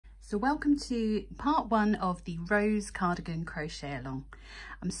So welcome to part one of the Rose Cardigan Crochet Along.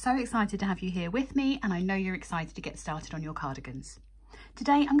 I'm so excited to have you here with me, and I know you're excited to get started on your cardigans.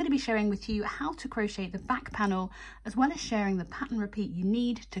 Today I'm going to be sharing with you how to crochet the back panel, as well as sharing the pattern repeat you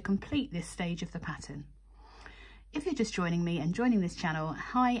need to complete this stage of the pattern. If you're just joining me and joining this channel,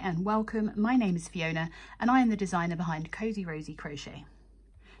 hi and welcome. My name is Fiona and I am the designer behind Cozy Rosie Crochet.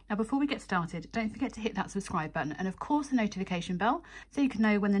 Now before we get started, don't forget to hit that subscribe button and of course the notification bell so you can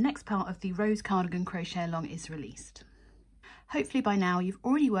know when the next part of the Rose Cardigan Crochet Along is released. Hopefully by now you've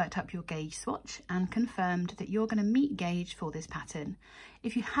already worked up your gauge swatch and confirmed that you're going to meet gauge for this pattern.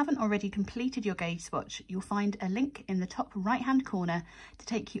 If you haven't already completed your gauge swatch, you'll find a link in the top right hand corner to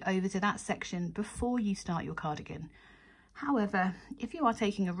take you over to that section before you start your cardigan. However, if you are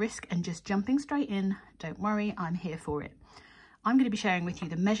taking a risk and just jumping straight in, don't worry, I'm here for it. I'm going to be sharing with you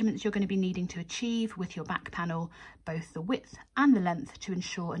the measurements you're going to be needing to achieve with your back panel, both the width and the length, to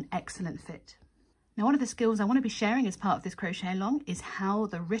ensure an excellent fit. Now, one of the skills I want to be sharing as part of this crochet along is how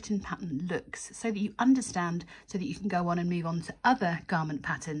the written pattern looks, so that you understand, so that you can go on and move on to other garment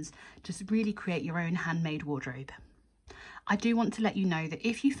patterns to really create your own handmade wardrobe. I do want to let you know that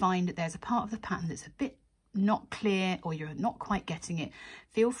if you find that there's a part of the pattern that's a bit not clear or you're not quite getting it,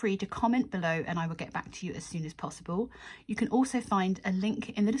 feel free to comment below and I will get back to you as soon as possible. You can also find a link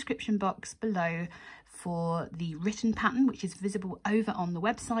in the description box below for the written pattern, which is visible over on the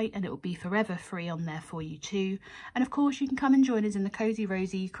website, and it will be forever free on there for you too. And of course you can come and join us in the Cozy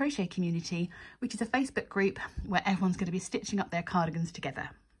Rosie Crochet community, which is a Facebook group where everyone's going to be stitching up their cardigans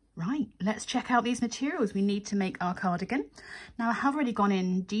together. Right, let's check out these materials we need to make our cardigan. Now I have already gone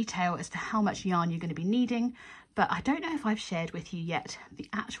in detail as to how much yarn you're going to be needing, but I don't know if I've shared with you yet the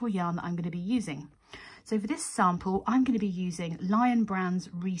actual yarn that I'm going to be using. So for this sample, I'm going to be using Lion Brand's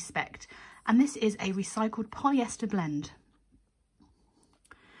Respect, and this is a recycled polyester blend.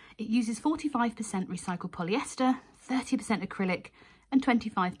 It uses 45% recycled polyester, 30% acrylic and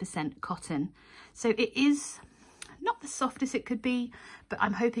 25% cotton. So it is not the softest it could be, but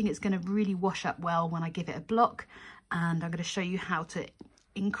I'm hoping it's going to really wash up well when I give it a block, and I'm going to show you how to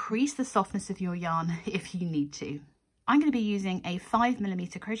increase the softness of your yarn if you need to. I'm going to be using a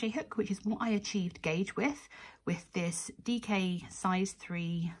 5mm crochet hook, which is what I achieved gauge with this DK size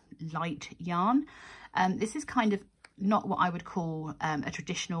 3 light yarn. This is kind of not what I would call a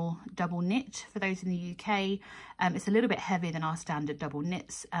traditional double knit for those in the UK. It's a little bit heavier than our standard double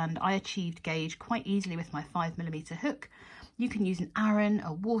knits, and I achieved gauge quite easily with my 5mm hook. You can use an Aran,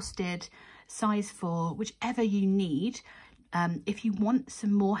 a worsted, size 4, whichever you need. If you want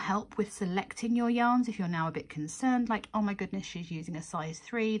some more help with selecting your yarns, if you're now a bit concerned, like, oh my goodness, she's using a size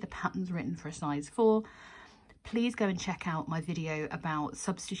 3, the pattern's written for a size 4, please go and check out my video about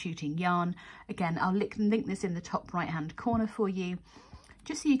substituting yarn. Again, I'll link this in the top right hand corner for you,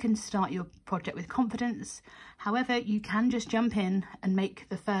 just so you can start your project with confidence. However, you can just jump in and make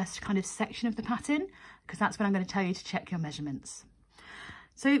the first kind of section of the pattern, because that's when I'm going to tell you to check your measurements.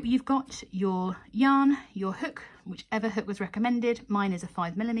 So you've got your yarn, your hook, whichever hook was recommended. Mine is a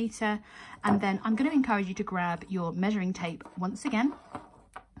 5mm, and then I'm going to encourage you to grab your measuring tape once again,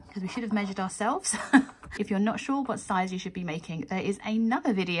 because we should have measured ourselves. If you're not sure what size you should be making, there is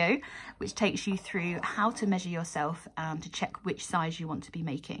another video which takes you through how to measure yourself to check which size you want to be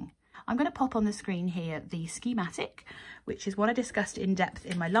making. I'm going to pop on the screen here the schematic, which is what I discussed in depth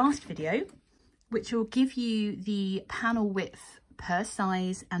in my last video, which will give you the panel width per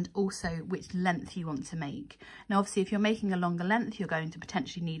size and also which length you want to make. Now obviously if you're making a longer length, you're going to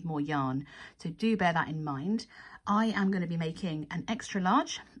potentially need more yarn, so do bear that in mind. I am going to be making an extra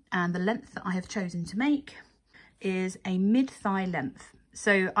large, and the length that I have chosen to make is a mid-thigh length.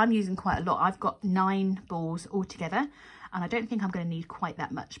 So I'm using quite a lot. I've got 9 balls altogether, and I don't think I'm going to need quite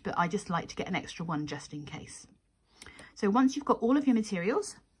that much, but I just like to get an extra one just in case. So once you've got all of your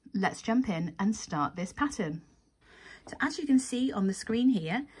materials, let's jump in and start this pattern. So as you can see on the screen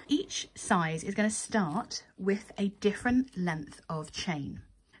here, each size is going to start with a different length of chain.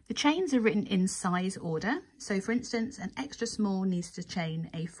 The chains are written in size order. So for instance, an extra small needs to chain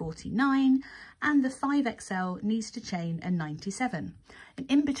a 49 and the 5XL needs to chain a 97.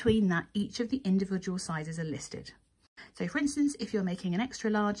 And in between that, each of the individual sizes are listed. So for instance, if you're making an extra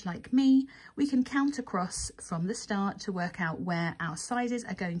large like me, we can count across from the start to work out where our sizes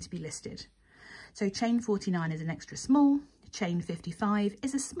are going to be listed. So chain 49 is an extra small, chain 55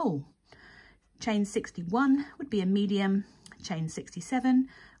 is a small, chain 61 would be a medium, chain 67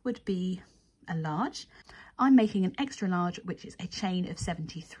 would be a large. I'm making an extra large, which is a chain of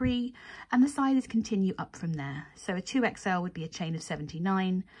 73, and the sizes continue up from there. So a 2XL would be a chain of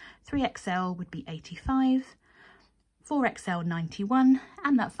 79, 3XL would be 85, 4XL 91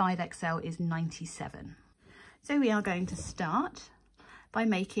 and that 5XL is 97. So we are going to start by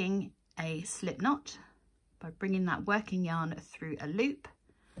making a slip knot by bringing that working yarn through a loop,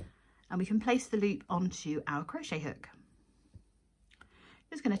 and we can place the loop onto our crochet hook.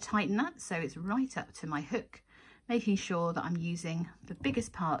 Just going to tighten that so it's right up to my hook, making sure that I'm using the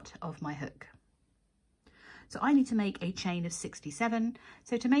biggest part of my hook. So I need to make a chain of 67.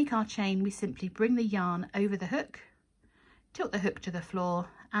 So to make our chain, we simply bring the yarn over the hook, tilt the hook to the floor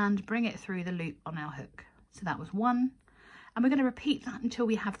and bring it through the loop on our hook. So that was 1, and we're going to repeat that until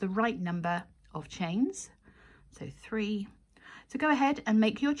we have the right number of chains. So 3. So go ahead and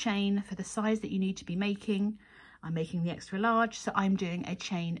make your chain for the size that you need to be making. I'm making the extra large, so I'm doing a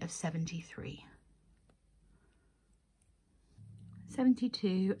chain of 73.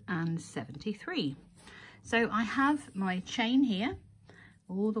 72 and 73. So I have my chain here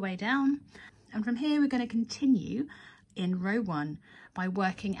all the way down, and from here we're going to continue in row 1 by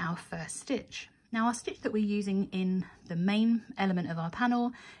working our first stitch. Now our stitch that we're using in the main element of our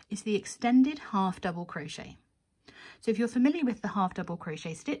panel is the extended half double crochet. So if you're familiar with the half double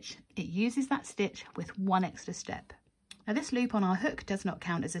crochet stitch, it uses that stitch with 1 extra step. Now this loop on our hook does not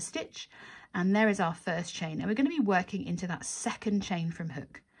count as a stitch, and there is our first chain, and we're going to be working into that second chain from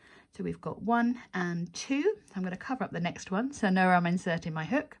hook. So we've got 1 and 2. I'm going to cover up the next one so I know where I'm inserting my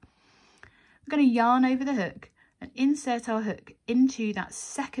hook. We're going to yarn over the hook and insert our hook into that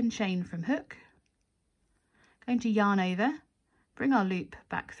second chain from hook. Going to yarn over, bring our loop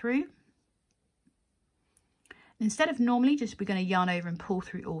back through. Instead of normally just we're going to yarn over and pull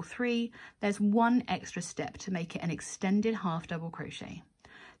through all 3, there's 1 extra step to make it an extended half double crochet.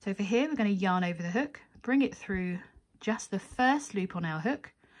 So for here we're going to yarn over the hook, bring it through just the first loop on our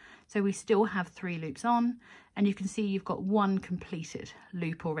hook. So we still have 3 loops on, and you can see you've got 1 completed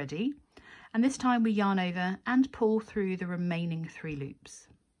loop already. And this time we yarn over and pull through the remaining 3 loops.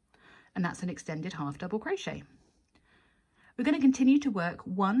 And that's an extended half double crochet. We're going to continue to work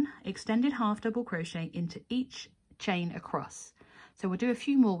 1 extended half double crochet into each chain across. So we'll do a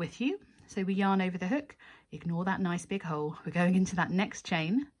few more with you. So we yarn over the hook, ignore that nice big hole. We're going into that next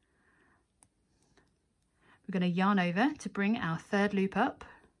chain. We're going to yarn over to bring our 3rd loop up.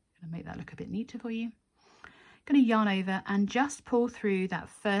 I'm going to make that look a bit neater for you. Going to yarn over and just pull through that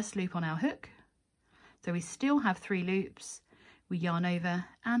first loop on our hook. So we still have 3 loops. We yarn over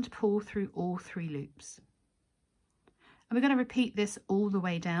and pull through all 3 loops. And we're going to repeat this all the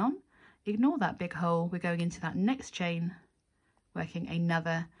way down. Ignore that big hole. We're going into that next chain, working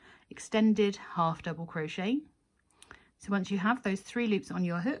another extended half double crochet. So once you have those 3 loops on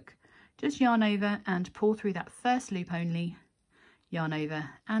your hook, just yarn over and pull through that first loop only, yarn over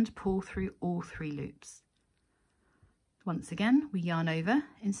and pull through all 3 loops. Once again, we yarn over,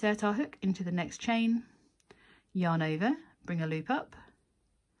 insert our hook into the next chain, yarn over, bring a loop up,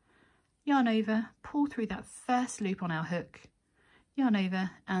 yarn over, pull through that first loop on our hook, yarn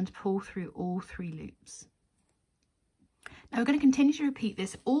over and pull through all 3 loops. Now we're going to continue to repeat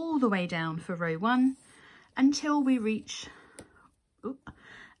this all the way down for row 1 until we reach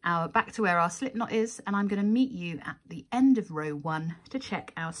back to where our slip knot is, and I'm going to meet you at the end of row 1 to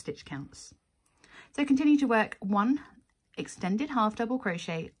check our stitch counts. So continue to work 1 extended half double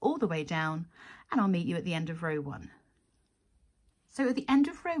crochet all the way down, and I'll meet you at the end of row 1. So at the end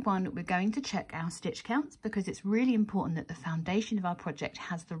of row 1, we're going to check our stitch counts because it's really important that the foundation of our project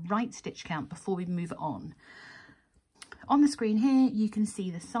has the right stitch count before we move on. On the screen here, you can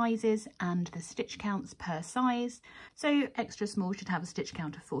see the sizes and the stitch counts per size. So extra small should have a stitch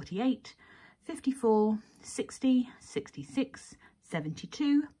count of 48, 54, 60, 66,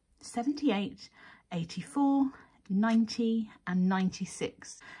 72, 78, 84, 90 and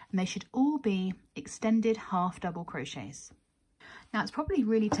 96, and they should all be extended half double crochets. Now it's probably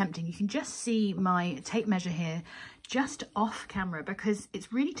really tempting, you can just see my tape measure here just off camera because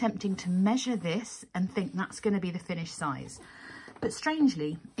it's really tempting to measure this and think that's going to be the finished size, but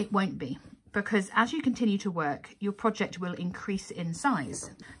strangely it won't be, because as you continue to work your project will increase in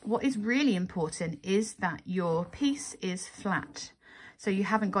size. What is really important is that your piece is flat, so you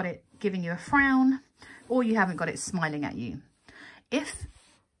haven't got it giving you a frown or you haven't got it smiling at you. If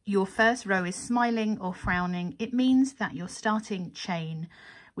your first row is smiling or frowning, it means that your starting chain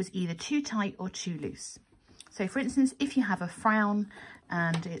was either too tight or too loose. So for instance, if you have a frown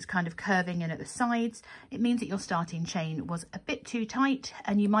and it's kind of curving in at the sides, it means that your starting chain was a bit too tight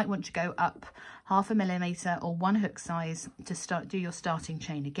and you might want to go up 0.5 millimeter or 1 hook size to do your starting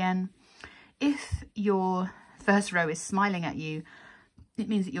chain again. If your first row is smiling at you, it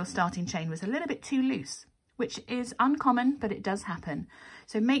means that your starting chain was a little bit too loose, which is uncommon, but it does happen.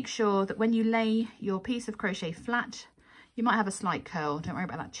 So make sure that when you lay your piece of crochet flat You might have a slight curl, don't worry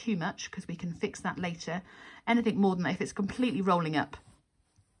about that too much because we can fix that later. Anything more than that, if it's completely rolling up,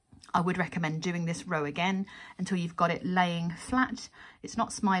 I would recommend doing this row again until you've got it laying flat. It's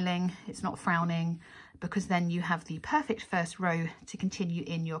not smiling, it's not frowning, because then you have the perfect first row to continue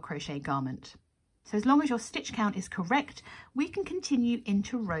in your crochet garment. So as long as your stitch count is correct, we can continue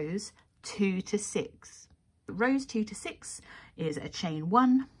into rows 2 to 6. Rows 2 to 6 is a chain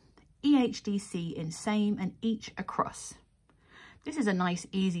 1, EHDC in same and each across. This is a nice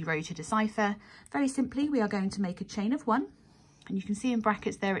easy row to decipher. Very simply, we are going to make a chain of 1, and you can see in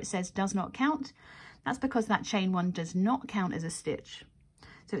brackets there it says does not count. That's because that chain 1 does not count as a stitch.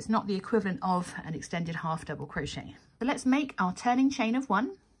 So it's not the equivalent of an extended half double crochet. So let's make our turning chain of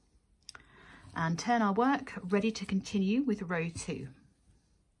 1 and turn our work ready to continue with row 2.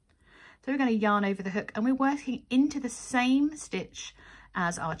 So we're going to yarn over the hook and we're working into the same stitch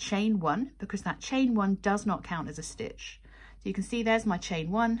as our chain 1 because that chain 1 does not count as a stitch. So you can see there's my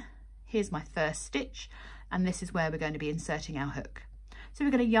chain 1, here's my first stitch, and this is where we're going to be inserting our hook. So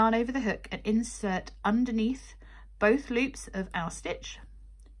we're going to yarn over the hook and insert underneath both loops of our stitch,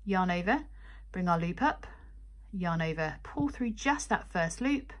 yarn over, bring our loop up, yarn over, pull through just that first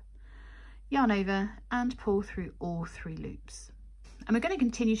loop, yarn over and pull through all 3 loops. And we're going to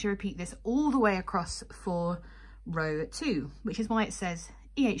continue to repeat this all the way across for row 2, which is why it says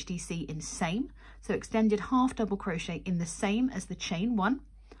EHDC in same, so extended half double crochet in the same as the chain 1,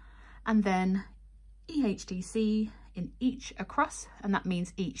 and then EHDC in each across, and that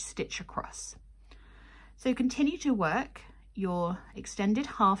means each stitch across. So continue to work your extended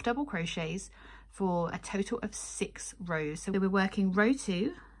half double crochets for a total of 6 rows. So we're working row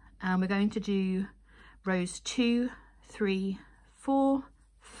 2 and we're going to do rows 2, 3, 4,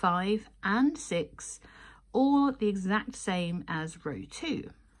 5 and 6, all the exact same as row 2.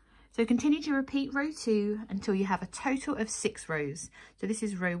 So continue to repeat row 2 until you have a total of 6 rows. So this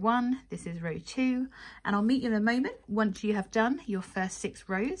is row 1, this is row 2, and I'll meet you in a moment once you have done your first 6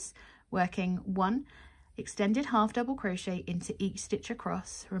 rows, working 1 extended half double crochet into each stitch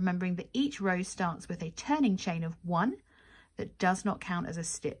across, remembering that each row starts with a turning chain of 1 that does not count as a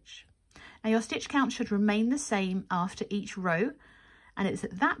stitch. Now your stitch count should remain the same after each row, and it's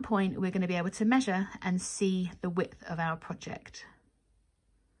at that point we're going to be able to measure and see the width of our project.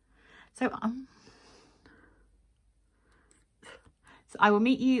 So I will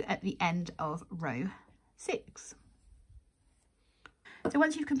meet you at the end of row 6. So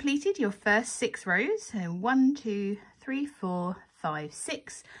once you've completed your first 6 rows, so 1, 2, 3, 4, 5,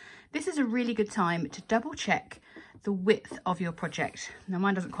 6, this is a really good time to double check the width of your project. Now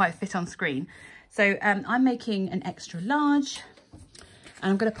mine doesn't quite fit on screen, so I'm making an extra large, and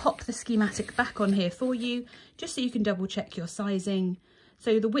I'm going to pop the schematic back on here for you just so you can double check your sizing.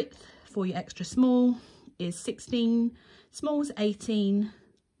 So the width for your extra small is 16, small's 18,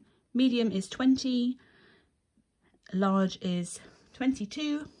 medium is 20, large is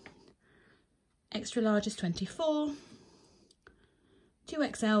 22, extra large is 24,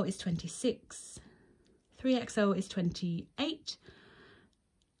 2XL is 26, 3XL is 28,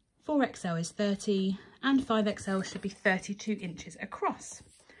 4XL is 30, and 5XL should be 32 inches across.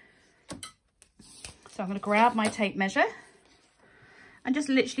 So I'm going to grab my tape measure and just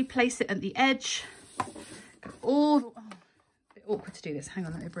literally place it at the edge. Oh, a bit awkward to do this. Hang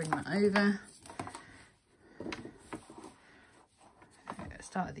on, let me bring that over.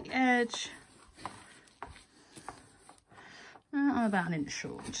 Start at the edge. I'm about an inch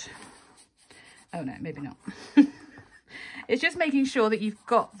short. Oh no, maybe not. It's just making sure that you've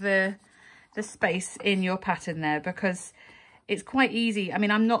got the space in your pattern there, because it's quite easy. I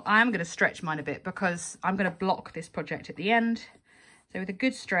mean, I am going to stretch mine a bit because I'm going to block this project at the end. So with a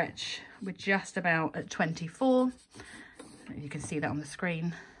good stretch, we're just about at 24. You can see that on the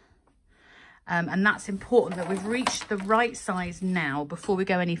screen. And that's important that we've reached the right size now before we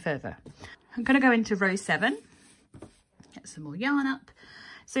go any further. I'm going to go into row 7, get some more yarn up.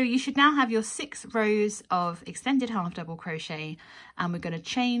 So you should now have your 6 rows of extended half double crochet, and we're going to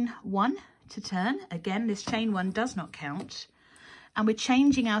chain 1 to turn. Again, this chain 1 does not count, and we're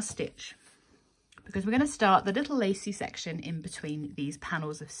changing our stitch because we're going to start the little lacy section in between these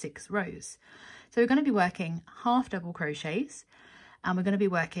panels of 6 rows. So we're going to be working half double crochets, and we're going to be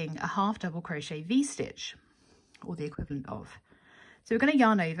working a half double crochet V-stitch, or the equivalent of. So we're going to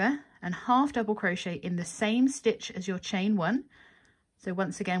yarn over and half double crochet in the same stitch as your chain 1. So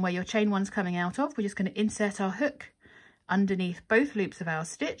once again, where your chain 1's coming out of, we're just going to insert our hook underneath both loops of our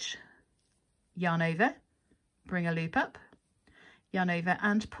stitch, yarn over, bring a loop up, yarn over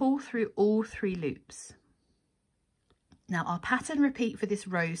and pull through all 3 loops. Now our pattern repeat for this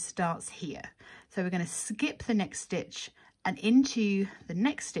row starts here. So we're going to skip the next stitch and into the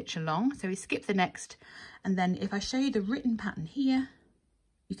next stitch along. So we skip the next, and then if I show you the written pattern here,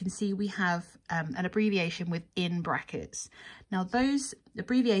 you can see we have an abbreviation within brackets. Now those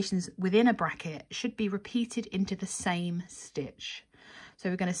abbreviations within a bracket should be repeated into the same stitch. So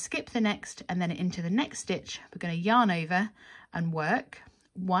we're going to skip the next, and then into the next stitch, we're going to yarn over and work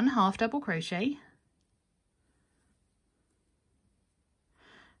 1 half double crochet.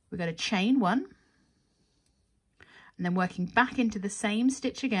 We're going to chain 1, and then working back into the same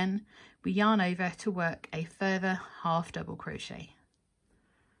stitch again, we yarn over to work a further half double crochet.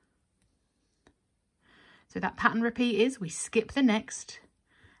 So that pattern repeat is we skip the next,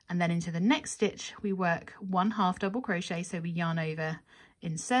 and then into the next stitch we work 1 half double crochet. So we yarn over,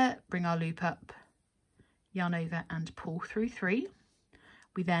 insert, bring our loop up, yarn over and pull through 3.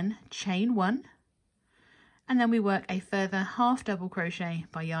 We then chain 1, and then we work a further half double crochet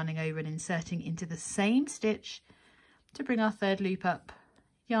by yarning over and inserting into the same stitch to bring our third loop up,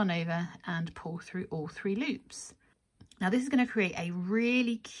 yarn over and pull through all 3 loops. Now this is going to create a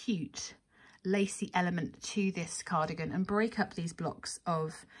really cute lacy element to this cardigan and break up these blocks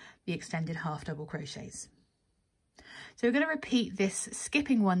of the extended half double crochets. So we're going to repeat this,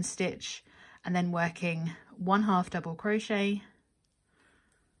 skipping 1 stitch and then working 1 half double crochet,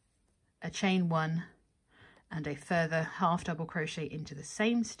 a chain 1 and a further half double crochet into the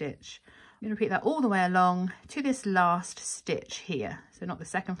same stitch. I'm going to repeat that all the way along to this last stitch here. So not the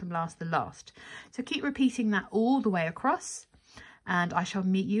second from last, the last. So keep repeating that all the way across, and I shall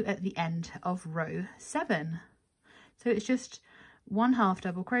meet you at the end of row 7. So it's just 1 half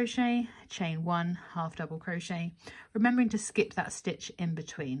double crochet, chain 1, half double crochet, remembering to skip that stitch in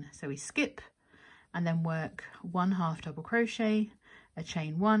between. So we skip and then work 1 half double crochet, a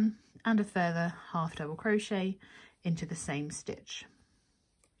chain 1 and a further half double crochet into the same stitch.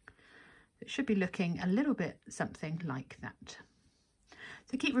 It should be looking a little bit something like that.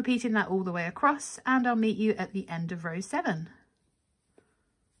 So keep repeating that all the way across, and I'll meet you at the end of row 7.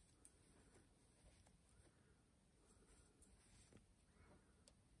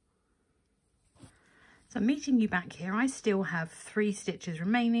 So I'm meeting you back here. I still have 3 stitches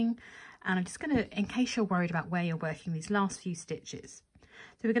remaining, and I'm just going to, in case you're worried about where you're working these last few stitches.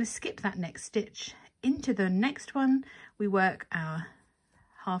 So we're going to skip that next stitch. Into the next one, we work our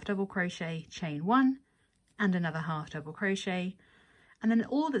half double crochet, chain 1 and another half double crochet. And then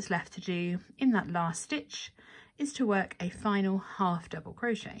all that's left to do in that last stitch is to work a final half double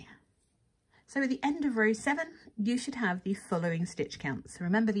crochet. So at the end of row 7, you should have the following stitch counts.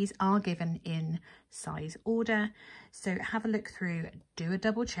 Remember, these are given in size order, so have a look through, do a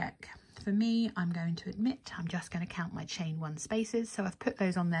double check. For me, I'm going to admit I'm just going to count my chain 1 spaces, so I've put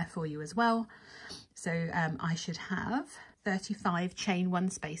those on there for you as well. So I should have 35 chain 1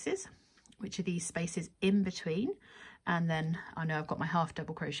 spaces, which are these spaces in between, and then I know I've got my half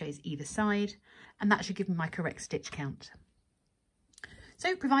double crochets either side, and that should give me my correct stitch count.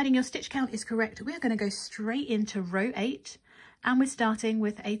 So providing your stitch count is correct, we're going to go straight into row 8, and we're starting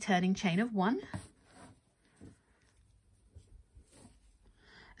with a turning chain of 1.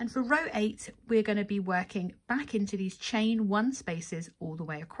 And for row 8, we're going to be working back into these chain 1 spaces all the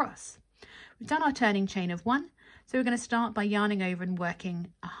way across. We've done our turning chain of 1, so we're going to start by yarning over and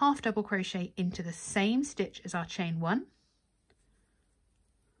working a half double crochet into the same stitch as our chain 1.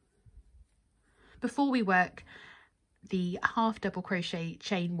 Before we work the half double crochet,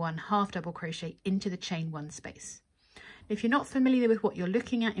 chain 1, half double crochet into the chain 1 space. If you're not familiar with what you're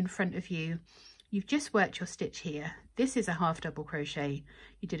looking at in front of you, you've just worked your stitch here. This is a half double crochet.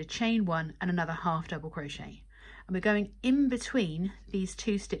 You did a chain 1 and another half double crochet. And we're going in between these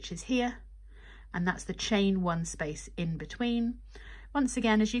 2 stitches here, and that's the chain 1 space in between. Once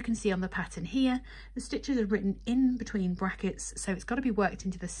again, as you can see on the pattern here, the stitches are written in between brackets, so it's got to be worked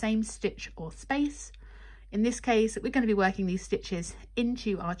into the same stitch or space. In this case, we're going to be working these stitches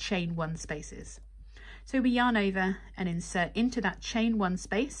into our chain 1 spaces. So we yarn over and insert into that chain 1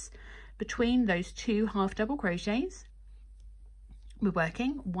 space between those 2 half double crochets. We're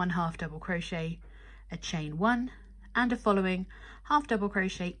working 1 half double crochet, a chain 1 and a following half double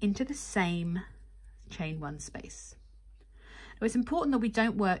crochet into the same chain 1 space. Now it's important that we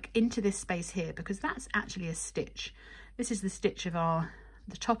don't work into this space here, because that's actually a stitch. This is the stitch of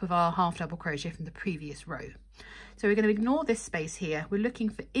the top of our half double crochet from the previous row. So we're going to ignore this space here. We're looking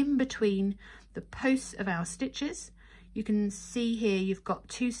for in between the posts of our stitches. You can see here you've got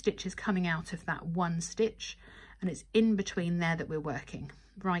 2 stitches coming out of that 1 stitch, and it's in between there that we're working,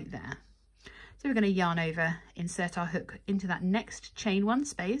 right there. So we're going to yarn over, insert our hook into that next chain 1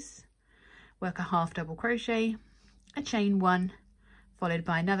 space, work a half double crochet, a chain 1, followed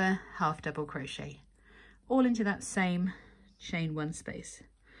by another half double crochet, all into that same chain 1 space.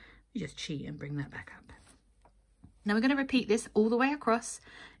 You just cheat and bring that back up. Now we're going to repeat this all the way across,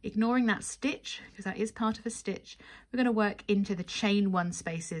 ignoring that stitch because that is part of a stitch. We're going to work into the chain 1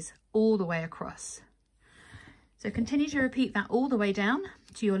 spaces all the way across. So continue to repeat that all the way down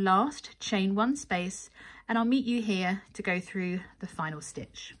to your last chain 1 space, and I'll meet you here to go through the final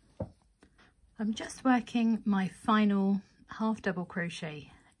stitch. I'm just working my final half double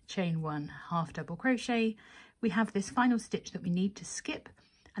crochet, chain 1, half double crochet. We have this final stitch that we need to skip,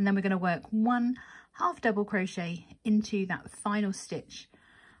 and then we're going to work 1 half double crochet into that final stitch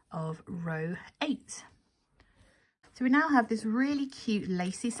of row 8. So we now have this really cute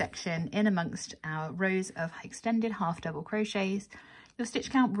lacy section in amongst our rows of extended half double crochets. Your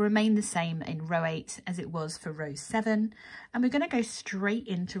stitch count will remain the same in row 8 as it was for row 7, and we're going to go straight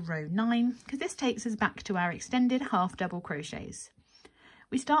into row 9 because this takes us back to our extended half double crochets.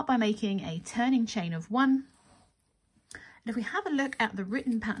 We start by making a turning chain of 1, and if we have a look at the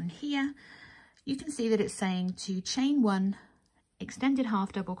written pattern here, you can see that it's saying to chain 1, extended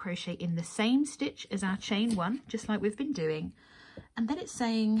half double crochet in the same stitch as our chain 1, just like we've been doing, and then it's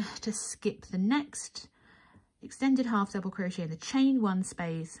saying to skip the next extended half double crochet in the chain 1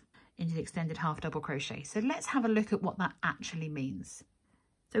 space into the extended half double crochet. So let's have a look at what that actually means.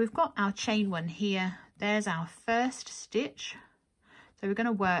 So we've got our chain 1 here, there's our first stitch. So we're going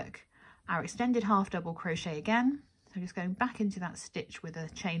to work our extended half double crochet again. So just going back into that stitch where the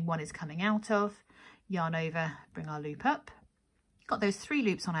chain 1 is coming out of, yarn over, bring our loop up. Got those 3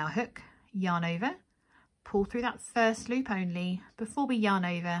 loops on our hook, yarn over, pull through that first loop only before we yarn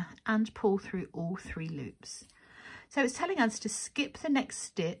over and pull through all 3 loops. So it's telling us to skip the next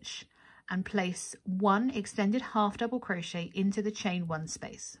stitch and place 1 extended half double crochet into the chain 1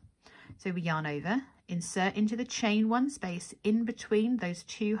 space. So we yarn over, insert into the chain 1 space in between those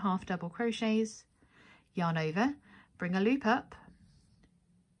 2 half double crochets, yarn over, bring a loop up,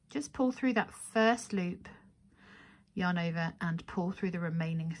 just pull through that first loop, yarn over and pull through the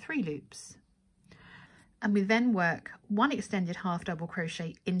remaining 3 loops. And we then work 1 extended half double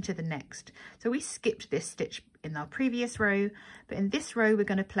crochet into the next. So we skipped this stitch in our previous row, but in this row we're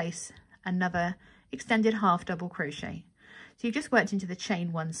going to place another extended half double crochet. So you've just worked into the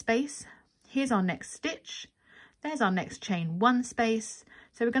chain 1 space. Here's our next stitch. There's our next chain 1 space.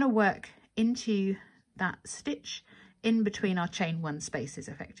 So we're going to work into that stitch in between our chain 1 spaces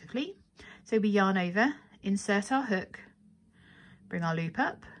effectively. So we yarn over, insert our hook, bring our loop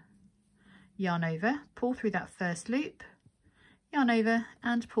up, yarn over, pull through that first loop, yarn over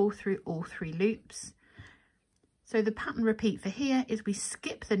and pull through all 3 loops. So the pattern repeat for here is we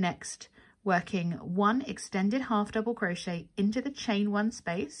skip the next, working 1 extended half double crochet into the chain 1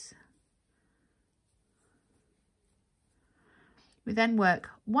 space. We then work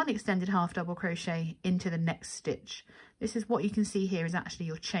 1 extended half double crochet into the next stitch. This is what you can see here is actually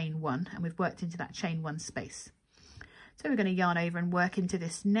your chain 1, and we've worked into that chain 1 space. So we're going to yarn over and work into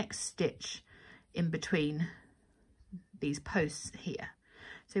this next stitch in between these posts here.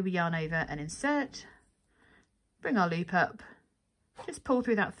 So we yarn over and insert, bring our loop up, just pull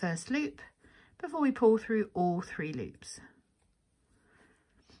through that first loop before we pull through all 3 loops.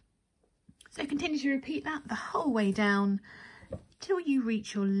 So continue to repeat that the whole way down till you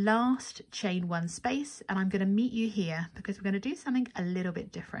reach your last chain 1 space, and I'm going to meet you here because we're going to do something a little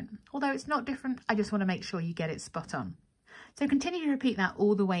bit different. Although it's not different, I just want to make sure you get it spot on. So continue to repeat that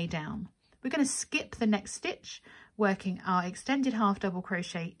all the way down. We're going to skip the next stitch, working our extended half double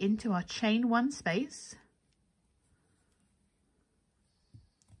crochet into our chain 1 space.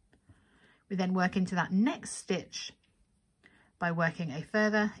 We then work into that next stitch by working a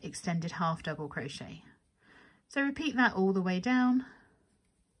further extended half double crochet. So repeat that all the way down,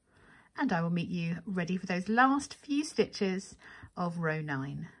 and I will meet you ready for those last few stitches of row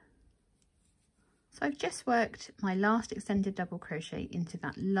 9. So I've just worked my last extended double crochet into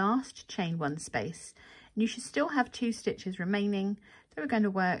that last chain 1 space, and you should still have 2 stitches remaining. So we're going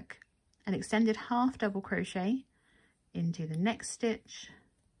to work an extended half double crochet into the next stitch,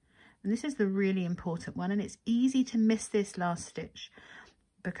 and this is the really important one, and it's easy to miss this last stitch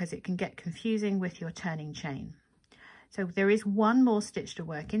because it can get confusing with your turning chain. So there is 1 more stitch to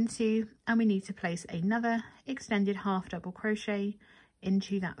work into, and we need to place another extended half double crochet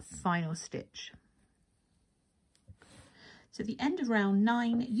into that final stitch. So at the end of round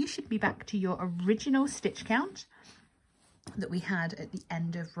 9, you should be back to your original stitch count that we had at the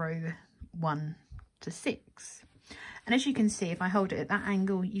end of row 1 to 6. And as you can see, if I hold it at that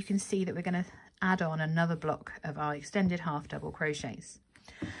angle, you can see that we're going to add on another block of our extended half double crochets.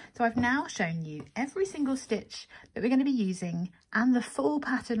 So I've now shown you every single stitch that we're going to be using and the full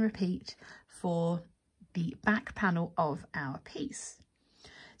pattern repeat for the back panel of our piece.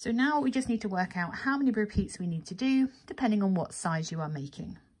 So now we just need to work out how many repeats we need to do depending on what size you are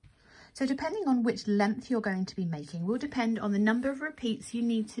making. So depending on which length you're going to be making will depend on the number of repeats you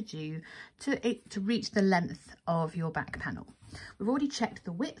need to do to reach the length of your back panel. We've already checked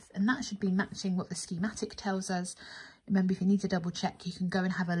the width, and that should be matching what the schematic tells us. Remember, if you need to double check, you can go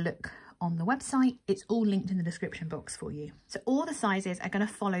and have a look on the website. It's all linked in the description box for you. So all the sizes are going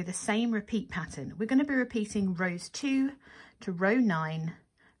to follow the same repeat pattern. We're going to be repeating rows 2 to row 9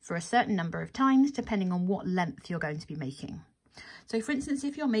 for a certain number of times, depending on what length you're going to be making. So for instance,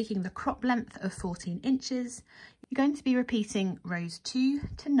 if you're making the crop length of 14 inches, you're going to be repeating rows 2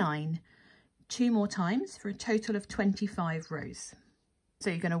 to 9 2 more times for a total of 25 rows. So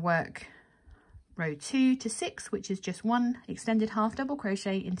you're going to work row 2 to 6, which is just 1 extended half double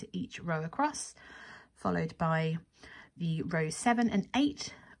crochet into each row across, followed by the rows 7 and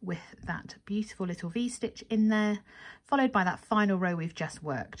 8 with that beautiful little V-stitch in there, followed by that final row we've just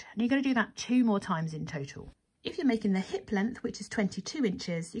worked. And you're going to do that 2 more times in total. If you're making the hip length, which is 22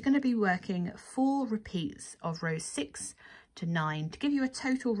 inches, you're going to be working 4 repeats of rows 6 to 9 to give you a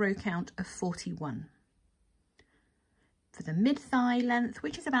total row count of 41. For the mid-thigh length,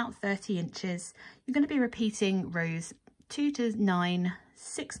 which is about 30 inches, you're going to be repeating rows 2 to 9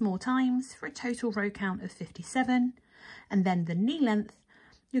 6 more times for a total row count of 57. And then the knee length,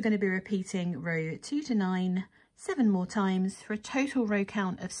 you're going to be repeating row 2 to 9 7 more times for a total row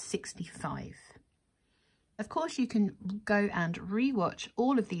count of 65. Of course, you can go and re-watch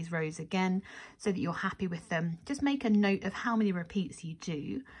all of these rows again so that you're happy with them. Just make a note of how many repeats you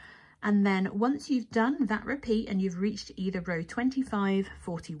do. And then once you've done that repeat and you've reached either row 25,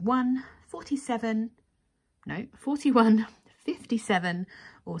 41, 47, 57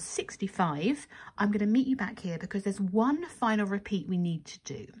 or 65, I'm going to meet you back here because there's one final repeat we need to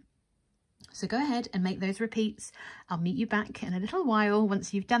do. So go ahead and make those repeats. I'll meet you back in a little while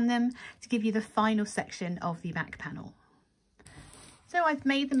once you've done them to give you the final section of the back panel. So I've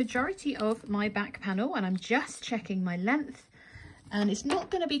made the majority of my back panel and I'm just checking my length, and it's not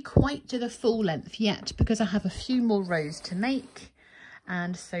going to be quite to the full length yet because I have a few more rows to make,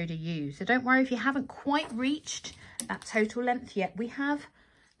 and so do you. So don't worry if you haven't quite reached that total length yet. We have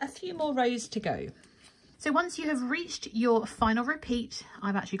a few more rows to go. So once you have reached your final repeat,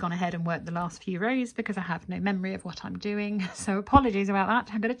 I've actually gone ahead and worked the last few rows because I have no memory of what I'm doing. So apologies about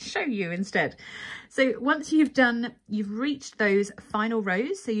that. I'm going to show you instead. So once you've reached those final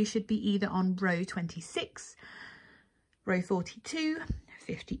rows, so you should be either on row 26, row 42,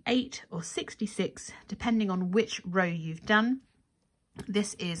 58 or 66, depending on which row you've done.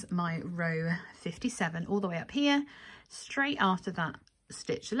 This is my row 57 all the way up here, straight after that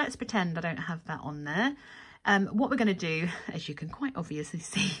stitch. So let's pretend I don't have that on there. What we're going to do, as you can quite obviously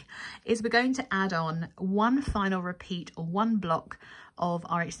see, is we're going to add on one final repeat or one block of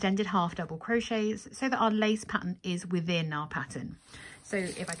our extended half double crochets so that our lace pattern is within our pattern. So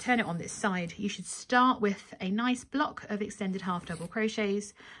if I turn it on this side, you should start with a nice block of extended half double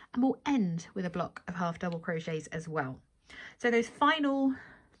crochets, and we'll end with a block of half double crochets as well. So those final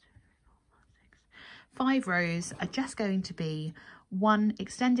 5 rows are just going to be one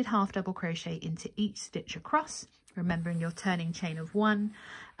extended half double crochet into each stitch across, remembering your turning chain of 1,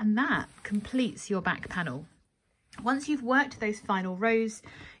 and that completes your back panel. Once you've worked those final rows,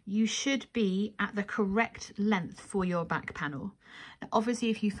 you should be at the correct length for your back panel. Now, obviously,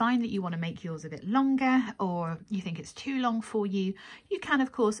 if you find that you want to make yours a bit longer or you think it's too long for you, you can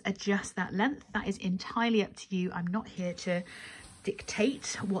of course adjust that length. That is entirely up to you. I'm not here to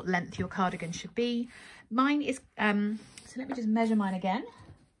dictate what length your cardigan should be. Mine is, so let me just measure mine again.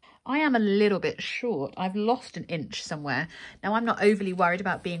 I am a little bit short. I've lost an inch somewhere. Now, I'm not overly worried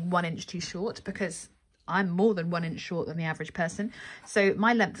about being 1 inch too short because I'm more than 1 inch short than the average person. So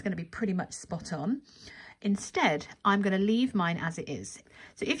my length is going to be pretty much spot on. Instead, I'm going to leave mine as it is.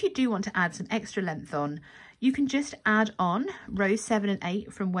 So if you do want to add some extra length on, you can just add on rows 7 and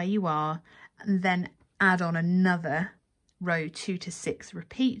 8 from where you are, and then add on another row 2 to 6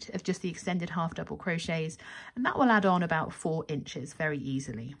 repeat of just the extended half double crochets, and that will add on about 4 inches very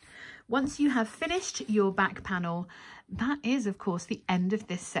easily. Once you have finished your back panel, that is of course the end of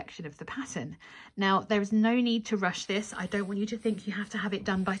this section of the pattern. Now, there is no need to rush this. I don't want you to think you have to have it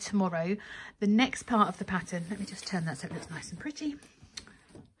done by tomorrow. The next part of the pattern, let me just turn that so it looks nice and pretty.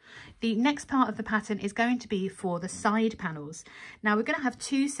 The next part of the pattern is going to be for the side panels. Now, we're going to have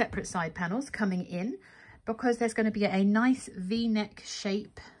 2 separate side panels coming in, because there's going to be a nice V-neck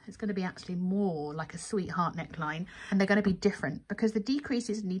shape. It's going to be actually more like a sweetheart neckline, and they're going to be different because the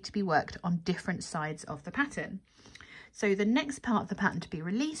decreases need to be worked on different sides of the pattern. So the next part of the pattern to be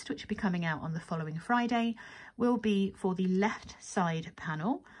released, which will be coming out on the following Friday, will be for the left side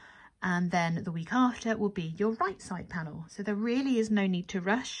panel. And then the week after will be your right side panel. So there really is no need to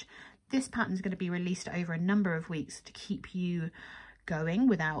rush. This pattern is going to be released over a number of weeks to keep you going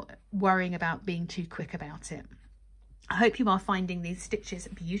without worrying about being too quick about it. I hope you are finding these stitches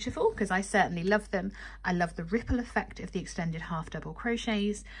beautiful, because I certainly love them. I love the ripple effect of the extended half double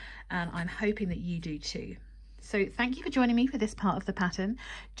crochets, and I'm hoping that you do too. So thank you for joining me for this part of the pattern.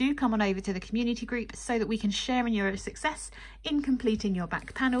 Do come on over to the community group so that we can share in your success in completing your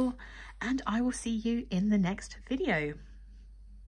back panel, and I will see you in the next video.